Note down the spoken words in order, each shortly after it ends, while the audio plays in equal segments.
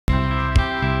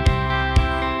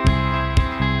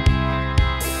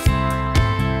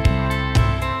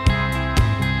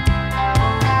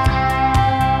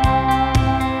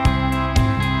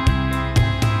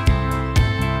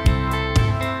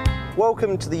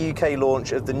welcome to the UK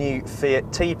launch of the new Fiat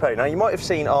Tipo. Now you might have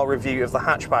seen our review of the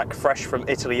hatchback fresh from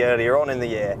Italy earlier on in the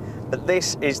year, but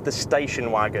this is the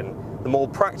station wagon, the more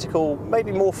practical,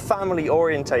 maybe more family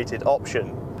orientated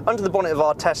option. Under the bonnet of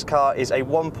our test car is a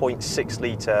 1.6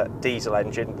 litre diesel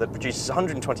engine that produces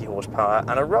 120 horsepower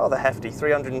and a rather hefty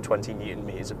 320 newton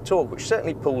meters of torque, which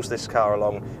certainly pulls this car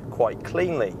along quite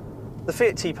cleanly. The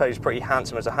Fiat Tipo is pretty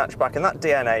handsome as a hatchback, and that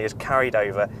DNA is carried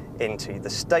over into the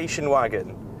station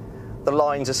wagon. The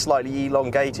lines are slightly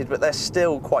elongated, but there's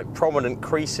still quite prominent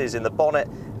creases in the bonnet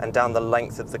and down the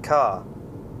length of the car.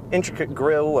 Intricate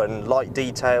grille and light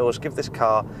details give this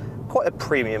car quite a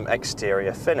premium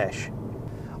exterior finish.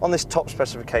 On this top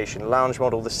specification lounge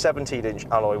model, the 17-inch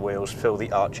alloy wheels fill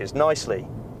the arches nicely.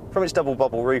 From its double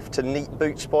bubble roof to neat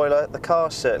boot spoiler, the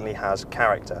car certainly has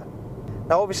character.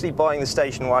 Now obviously buying the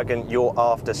station wagon you're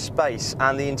after space,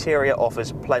 and the interior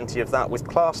offers plenty of that with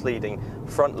class-leading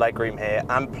front legroom here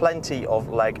and plenty of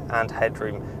leg and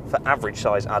headroom for average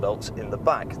size adults in the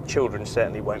back. Children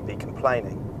certainly won't be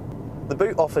complaining. The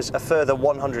boot offers a further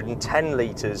 110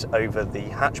 litres over the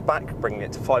hatchback, bringing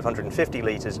it to 550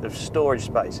 litres of storage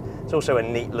space. It's also a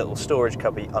neat little storage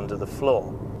cubby under the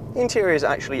floor. The interior is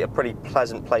actually a pretty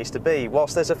pleasant place to be.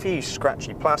 Whilst there's a few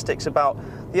scratchy plastics about,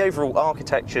 the overall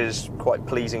architecture is quite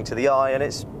pleasing to the eye and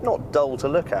it's not dull to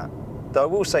look at. Though I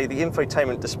will say the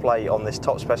infotainment display on this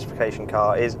top specification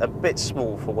car is a bit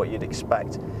small for what you'd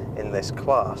expect in this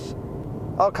class.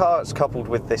 Our car is coupled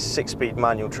with this 6-speed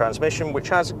manual transmission, which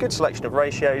has a good selection of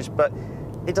ratios, but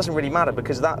it doesn't really matter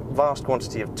because that vast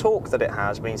quantity of torque that it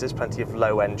has means there's plenty of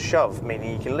low-end shove,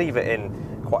 meaning you can leave it in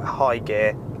quite high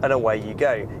gear and away you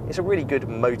go. It's a really good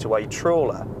motorway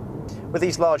trawler. With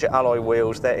these larger alloy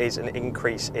wheels there is an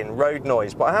increase in road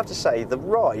noise, but I have to say the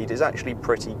ride is actually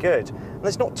pretty good, and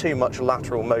there's not too much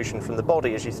lateral motion from the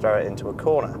body as you throw it into a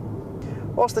corner.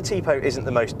 Whilst the Tipo isn't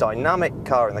the most dynamic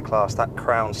car in the class, that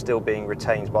crown still being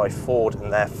retained by Ford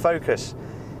and their Focus,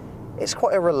 it's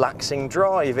quite a relaxing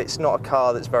drive. It's not a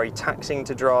car that's very taxing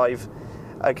to drive.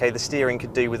 Okay, the steering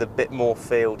could do with a bit more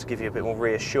feel to give you a bit more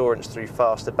reassurance through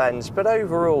faster bends, but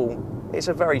overall it's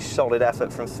a very solid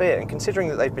effort from Fiat, and considering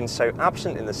that they've been so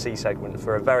absent in the C segment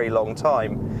for a very long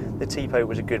time, the Tipo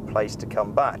was a good place to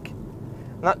come back.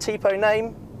 And that Tipo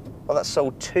name, well, that's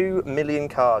sold 2 million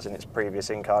cars in its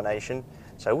previous incarnation,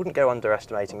 so I wouldn't go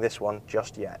underestimating this one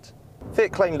just yet.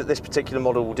 Fiat claimed that this particular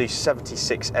model will do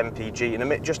 76 mpg and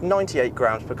emit just 98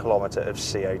 grams per kilometre of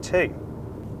CO2.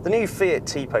 The new Fiat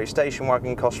Tipo Station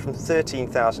Wagon costs from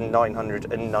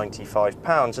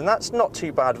 £13,995, and that's not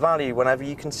too bad value whenever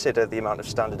you consider the amount of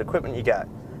standard equipment you get.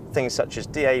 Things such as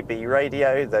DAB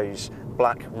radio, those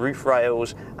black roof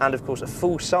rails, and of course a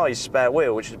full-size spare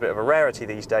wheel, which is a bit of a rarity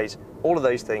these days. All of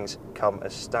those things come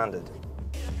as standard.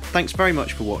 Thanks very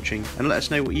much for watching, and let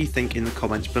us know what you think in the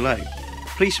comments below.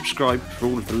 Please subscribe for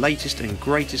all of the latest and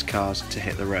greatest cars to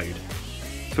hit the road.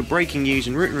 For breaking news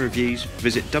and written reviews,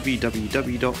 visit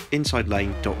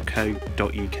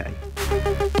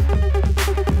www.insidelane.co.uk.